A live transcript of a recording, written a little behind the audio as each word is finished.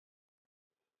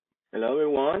Hello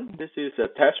everyone, this is a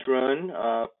test run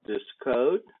of this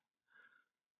code,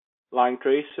 line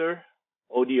tracer,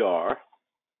 ODR.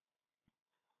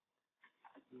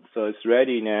 So it's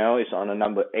ready now, it's on a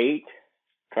number 8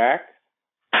 track.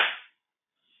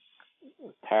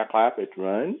 Tag lab, it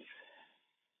runs.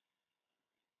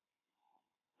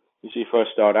 You see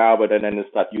first start out, but then it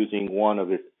start using one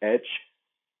of its edge.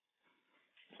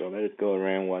 So let it go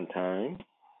around one time.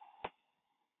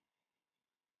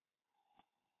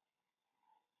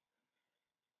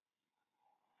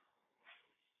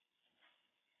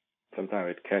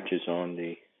 Sometimes it catches on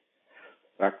the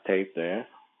back tape there.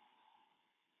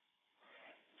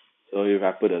 So if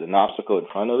I put an obstacle in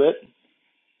front of it,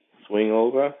 swing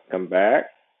over, come back.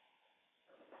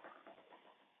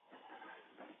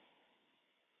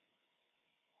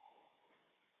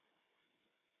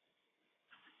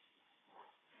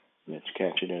 Let's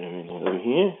catch it in a minute over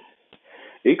here.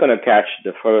 It's going to catch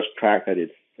the first track that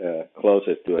is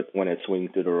closest to it when it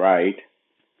swings to the right.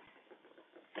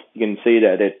 You can see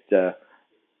that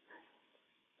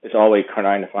it's always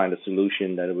trying to find a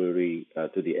solution that will be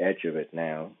to the edge of it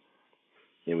now.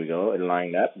 Here we go. It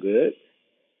lined up good.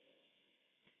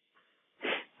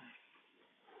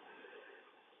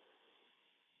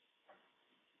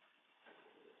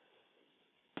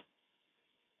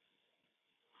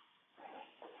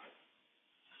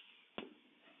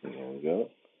 There we go.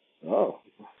 Oh,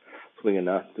 swing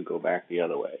enough to go back the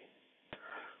other way.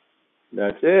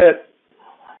 That's it.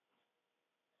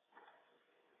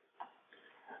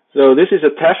 So this is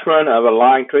a test run of a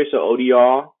line tracer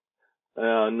ODR.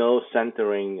 No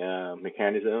centering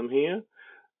mechanism here.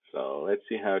 So let's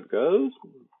see how it goes.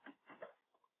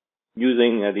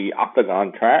 Using the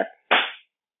octagon track.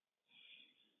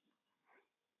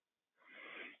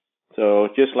 So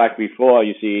just like before,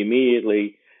 you see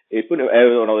immediately it put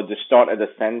the start at the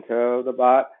center of the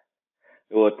bot.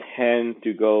 It will tend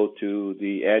to go to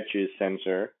the edges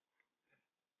sensor.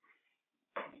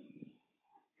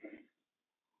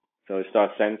 So it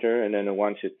starts center, and then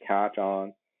once it catch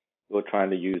on, we're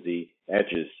trying to use the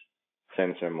edges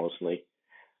sensor mostly.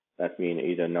 That means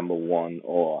either number 1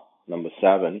 or number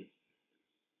 7.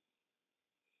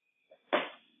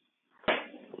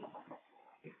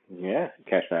 Yeah,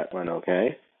 catch that one,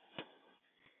 okay.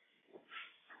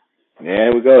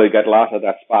 There we go. We got lots of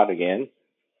that spot again.